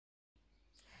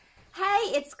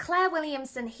it's Claire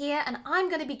Williamson here, and I'm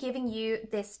going to be giving you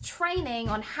this training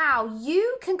on how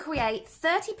you can create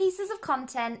 30 pieces of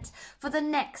content for the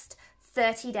next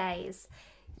 30 days.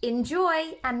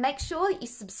 Enjoy, and make sure that you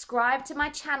subscribe to my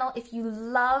channel if you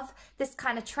love this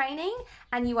kind of training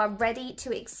and you are ready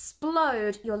to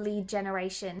explode your lead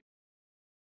generation.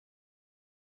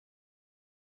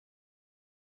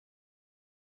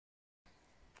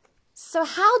 So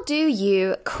how do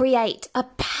you create a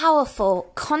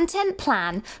powerful content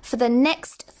plan for the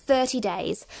next 30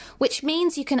 days, which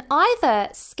means you can either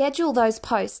schedule those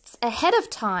posts ahead of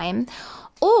time,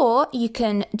 or you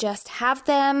can just have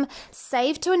them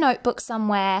saved to a notebook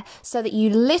somewhere so that you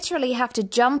literally have to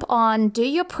jump on, do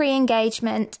your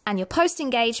pre-engagement and your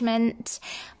post-engagement,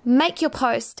 make your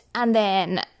post, and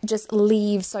then just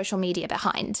leave social media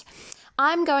behind.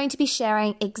 I'm going to be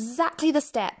sharing exactly the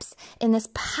steps in this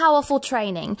powerful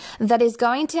training that is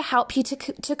going to help you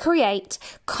to create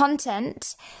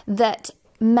content that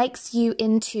makes you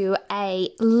into a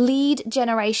lead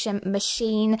generation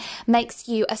machine, makes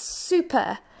you a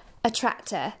super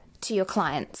attractor to your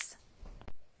clients.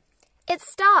 It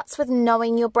starts with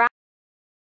knowing your brand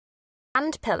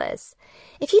pillars.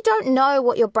 If you don't know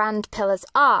what your brand pillars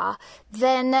are,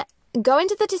 then go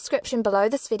into the description below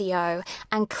this video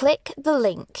and click the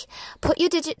link. Put your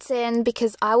digits in,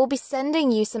 because I will be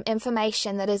sending you some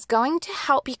information that is going to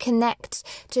help you connect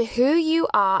to who you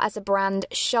are as a brand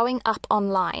showing up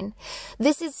online.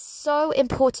 This is so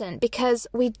important because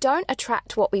we don't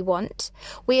attract what we want,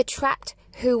 we attract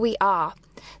who we are.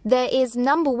 There is,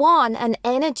 number one, an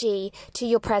energy to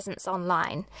your presence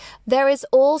online. There is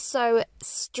also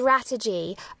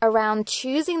strategy around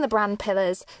choosing the brand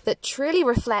pillars that truly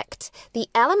reflect the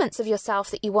elements of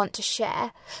yourself that you want to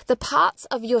share, the parts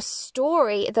of your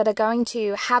story that are going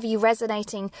to have you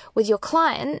resonating with your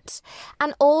client,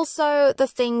 and also the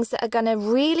things that are going to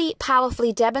really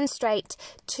powerfully demonstrate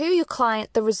to your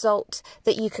client the result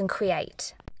that you can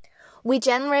create. We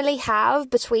generally have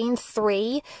between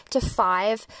 3 to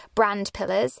 5 brand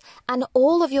pillars, and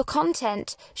all of your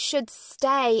content should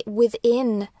stay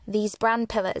within these brand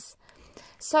pillars.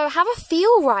 So have a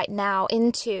feel right now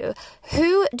into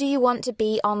who do you want to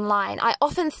be online. I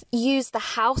often use the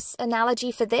house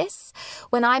analogy for this.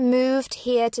 When I moved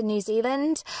here to New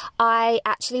Zealand, I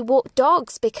actually walked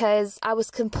dogs because I was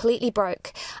completely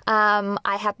broke.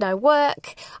 I had no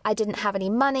work, I didn't have any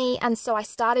money, and so I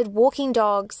started walking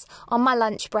dogs on my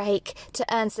lunch break to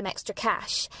earn some extra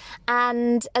cash.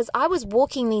 And as I was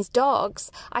walking these dogs,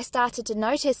 I started to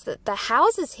notice that the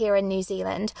houses here in New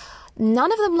Zealand,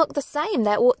 none of them look the same.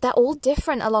 They're all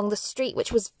different along the street,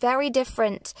 which was very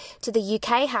different to the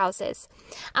UK houses.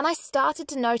 And I started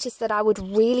to notice that I would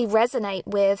really resonate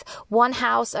with one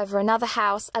house over another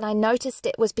house, and I noticed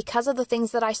it was because of the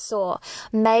things that I saw.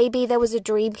 Maybe there was a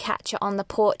dream catcher on the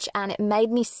porch, and it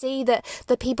made me see that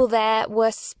the people there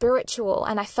were spiritual,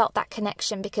 and I felt that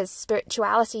connection because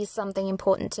spirituality is something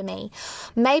important to me.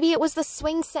 Maybe it was the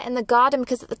swing set in the garden,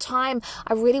 because at the time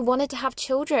I really wanted to have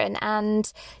children,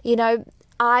 and you know,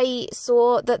 I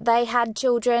saw that they had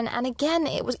children, and again,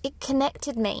 it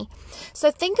connected me. So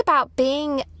think about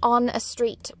being on a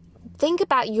street. Think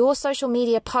about your social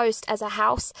media post as a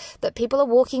house that people are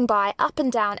walking by up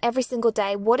and down every single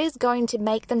day. What is going to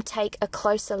make them take a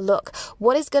closer look?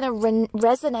 What is going to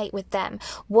resonate with them?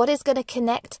 What is going to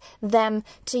connect them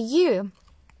to you?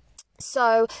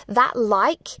 So that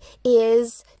like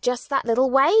is just that little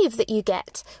wave that you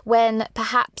get when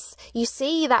perhaps you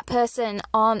see that person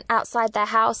on outside their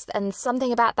house and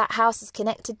something about that house is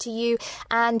connected to you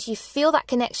and you feel that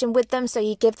connection with them, so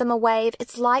you give them a wave.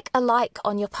 It's like a like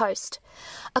on your post.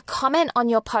 A comment on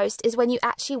your post is when you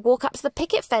actually walk up to the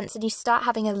picket fence and you start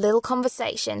having a little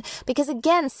conversation, because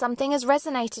again, something has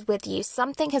resonated with you,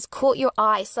 something has caught your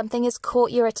eye, something has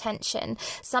caught your attention,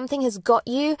 something has got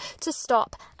you to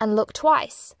stop and look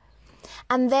twice.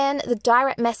 And then the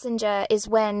direct messenger is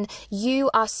when you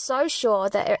are so sure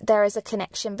that there is a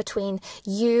connection between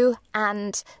you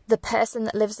and the person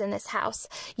that lives in this house.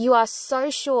 You are so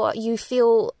sure, you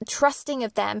feel trusting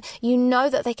of them, you know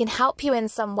that they can help you in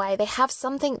some way, they have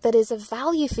something that is of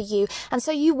value for you, and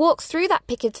so you walk through that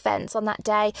picket fence on that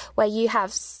day where you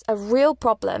have a real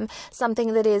problem,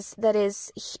 something that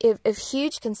is of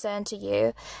huge concern to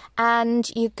you,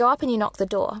 and you go up and you knock the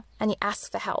door. and you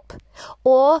ask for help.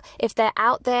 Or if they're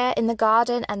out there in the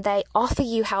garden and they offer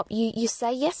you help, you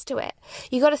say yes to it.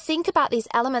 You got to think about these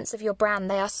elements of your brand.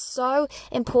 They are so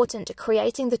important to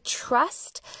creating the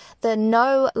trust, the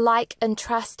know, like, and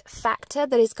trust factor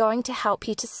that is going to help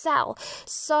you to sell.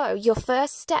 So your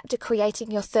first step to creating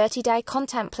your 30-day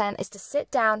content plan is to sit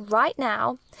down right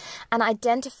now and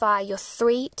identify your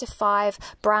 3 to 5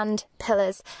 brand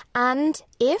pillars. And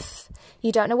if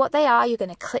you don't know what they are, you're going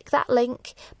to click that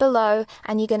link below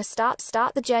and you're going to start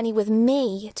the journey with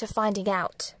me to finding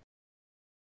out.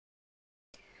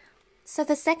 So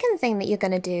the second thing that you're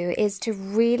going to do is to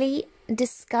really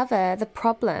discover the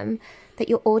problem that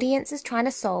your audience is trying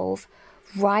to solve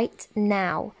right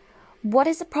now. What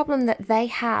is the problem that they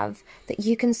have that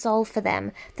you can solve for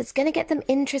them, that's going to get them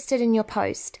interested in your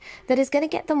post, that is going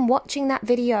to get them watching that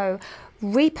video,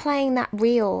 replaying that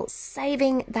reel,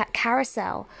 saving that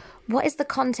carousel? What is the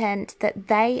content that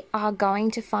they are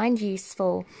going to find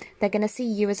useful? They're going to see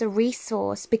you as a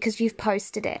resource because you've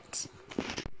posted it.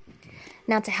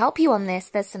 Now, to help you on this,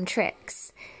 there's some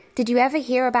tricks. Did you ever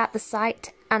hear about the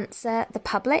site Answer the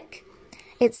Public?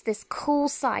 It's this cool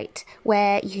site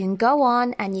where you can go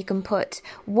on and you can put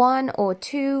 1 or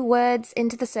 2 words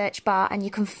into the search bar and you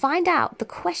can find out the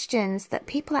questions that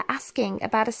people are asking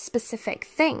about a specific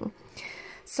thing.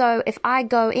 So if I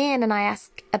go in and I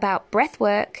ask about breath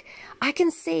work, I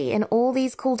can see in all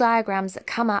these cool diagrams that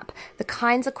come up the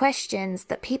kinds of questions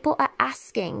that people are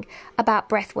asking about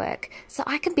breath work, so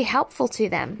I can be helpful to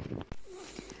them.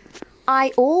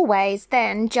 I always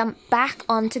then jump back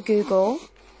onto Google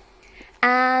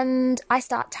and I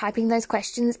start typing those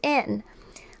questions in.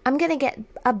 I'm going to get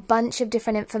a bunch of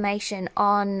different information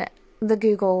on the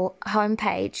Google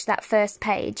homepage, that first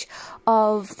page,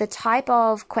 of the type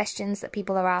of questions that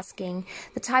people are asking,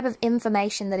 the type of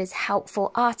information that is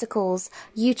helpful, articles,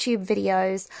 YouTube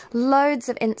videos, loads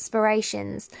of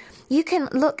inspirations. You can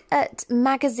look at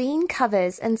magazine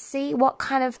covers and see what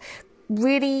kind of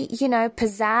really,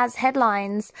 pizzazz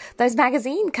headlines those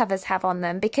magazine covers have on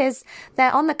them, because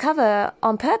they're on the cover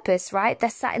on purpose, right? They're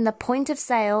sat in the point of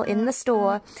sale in the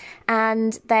store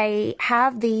and they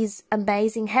have these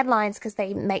amazing headlines because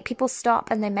they make people stop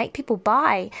and they make people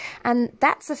buy. And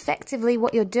that's effectively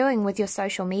what you're doing with your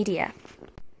social media.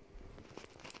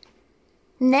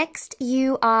 Next,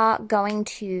 you are going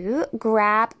to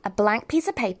grab a blank piece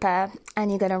of paper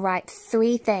and you're going to write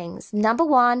 3 things. Number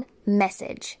 1,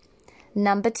 message.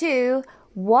 Number 2,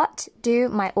 what do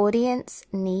my audience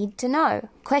need to know?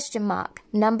 Question mark.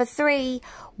 Number 3,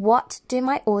 what do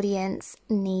my audience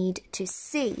need to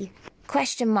see?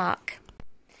 Question mark.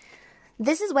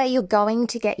 This is where you're going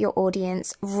to get your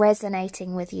audience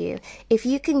resonating with you. If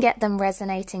you can get them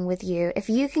resonating with you, if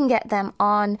you can get them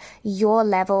on your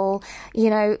level,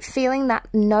 feeling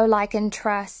that know, like, and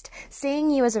trust, seeing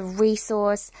you as a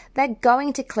resource, they're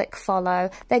going to click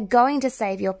follow, they're going to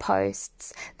save your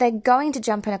posts, they're going to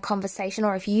jump in a conversation,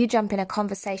 or if you jump in a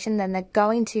conversation, then they're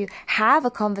going to have a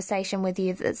conversation with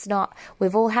you that's not,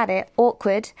 we've all had it,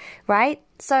 awkward, right?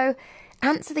 So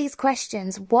answer these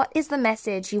questions. What is the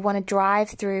message you want to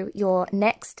drive through your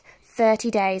next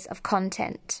 30 days of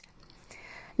content?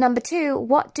 Number 2,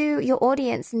 what do your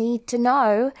audience need to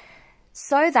know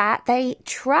so that they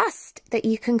trust that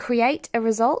you can create a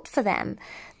result for them,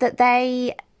 that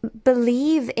they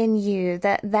believe in you,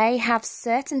 that they have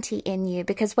certainty in you?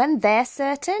 Because when they're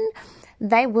certain,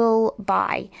 they will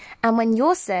buy. And when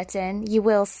you're certain, you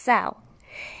will sell.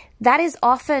 That is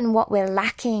often what we're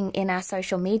lacking in our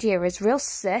social media, is real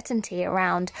certainty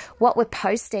around what we're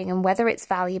posting and whether it's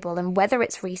valuable and whether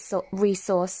it's a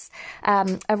resource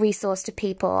to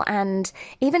people, and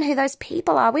even who those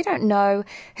people are. We don't know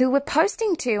who we're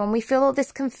posting to, and we feel all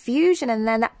this confusion, and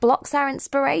then that blocks our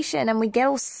inspiration and we get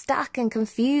all stuck and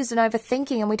confused and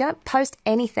overthinking and we don't post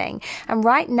anything. And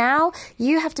right now,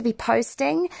 you have to be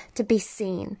posting to be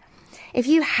seen. If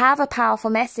you have a powerful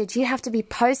message, you have to be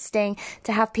posting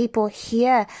to have people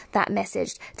hear that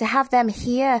message, to have them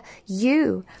hear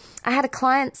you. I had a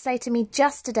client say to me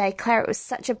just today, Claire, it was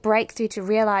such a breakthrough to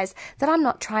realize that I'm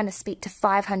not trying to speak to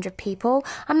 500 people.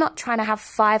 I'm not trying to have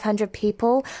 500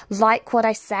 people like what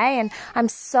I say, and I'm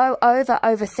so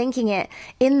overthinking it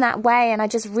in that way. And I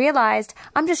just realized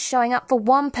I'm just showing up for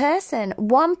one person,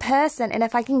 and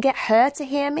if I can get her to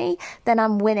hear me, then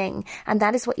I'm winning. And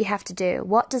that is what you have to do.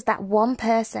 What does that one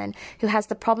person who has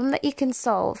the problem that you can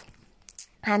solve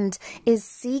and is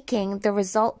seeking the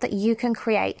result that you can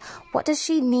create, what does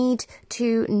she need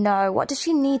to know? What does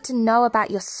she need to know about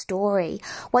your story?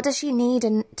 What does she need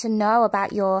to know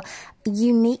about your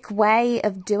unique way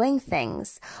of doing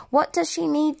things? What does she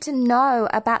need to know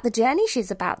about the journey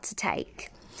she's about to take?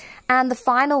 And the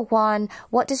final one,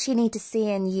 what does she need to see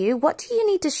in you? What do you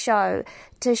need to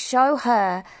show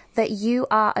her that you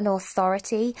are an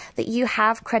authority, that you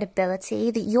have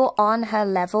credibility, that you're on her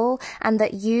level, and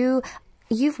that you've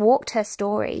walked her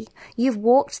story. You've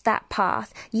walked that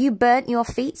path. You burnt your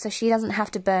feet so she doesn't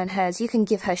have to burn hers. You can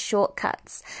give her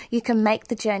shortcuts. You can make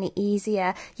the journey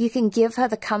easier. You can give her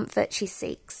the comfort she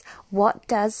seeks. What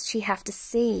does she have to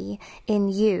see in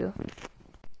you?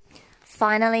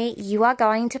 Finally, you are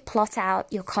going to plot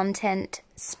out your content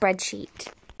spreadsheet.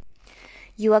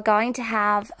 You are going to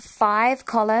have 5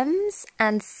 columns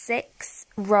and 6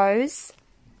 rows.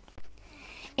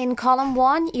 In column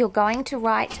 1, you're going to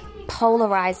write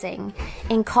polarizing.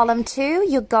 In column 2,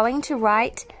 you're going to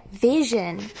write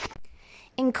vision.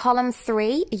 In column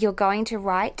 3, you're going to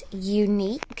write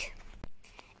unique.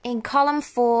 In column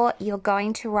 4, you're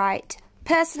going to write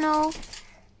personal.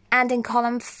 And in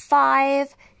column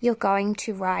 5, you're going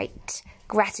to write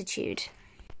gratitude.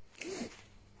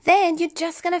 Then you're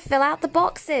just going to fill out the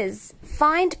boxes.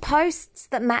 Find posts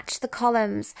that match the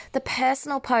columns. The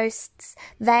personal posts,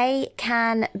 they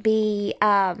can be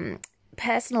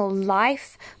personal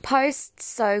life posts,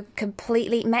 so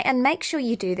completely, and make sure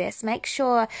you do this. Make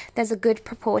sure there's a good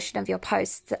proportion of your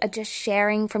posts that are just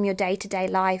sharing from your day-to-day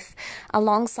life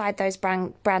alongside those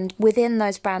within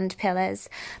those brand pillars.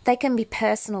 They can be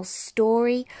personal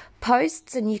story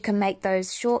posts, and you can make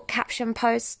those short caption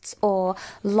posts or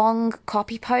long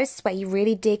copy posts where you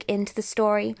really dig into the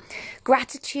story.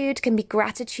 Gratitude can be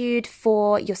gratitude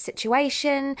for your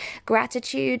situation,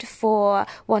 gratitude for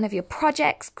one of your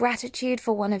projects, gratitude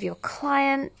for one of your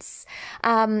clients.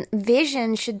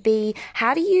 Vision should be,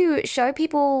 how do you show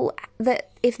people that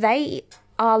if they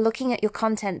are looking at your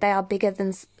content, they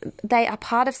are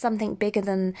part of something bigger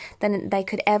than they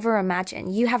could ever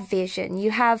imagine. You have vision, you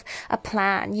have a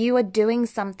plan, you are doing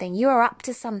something, you are up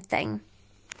to something.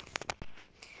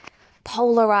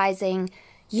 Polarizing,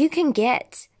 you can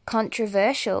get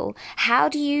controversial. How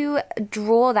do you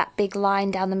draw that big line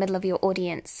down the middle of your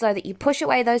audience so that you push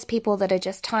away those people that are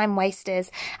just time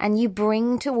wasters and you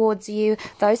bring towards you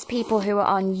those people who are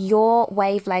on your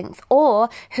wavelength or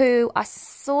who are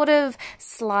sort of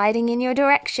sliding in your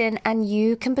direction, and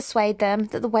you can persuade them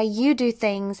that the way you do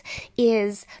things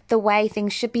is the way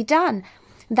things should be done?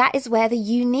 That is where the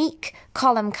unique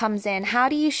column comes in. How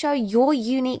do you show your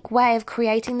unique way of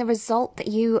creating the result that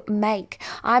you make?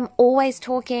 I'm always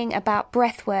talking about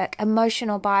breath work,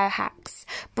 emotional biohacks,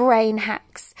 brain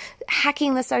hacks,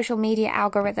 hacking the social media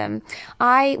algorithm.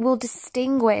 I will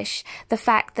distinguish the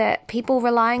fact that people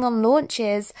relying on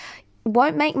launches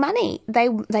won't make money.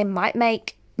 They might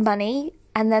make money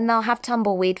and then they'll have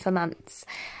tumbleweed for months.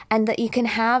 And that you can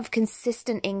have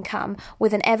consistent income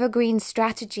with an evergreen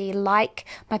strategy like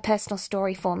my personal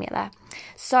story formula.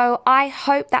 So I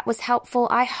hope that was helpful.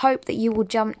 I hope that you will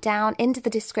jump down into the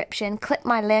description, click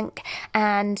my link,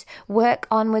 and work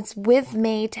onwards with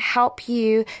me to help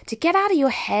you to get out of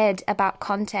your head about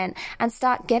content and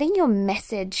start getting your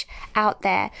message out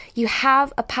there. You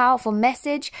have a powerful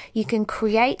message, you can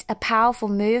create a powerful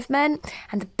movement,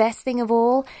 and the best thing of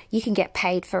all, you can get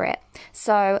paid for it.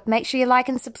 So make sure you like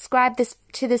and subscribe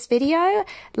to this video,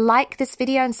 like this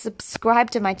video and subscribe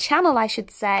to my channel, I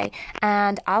should say,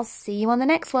 and I'll see you on the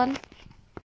next one.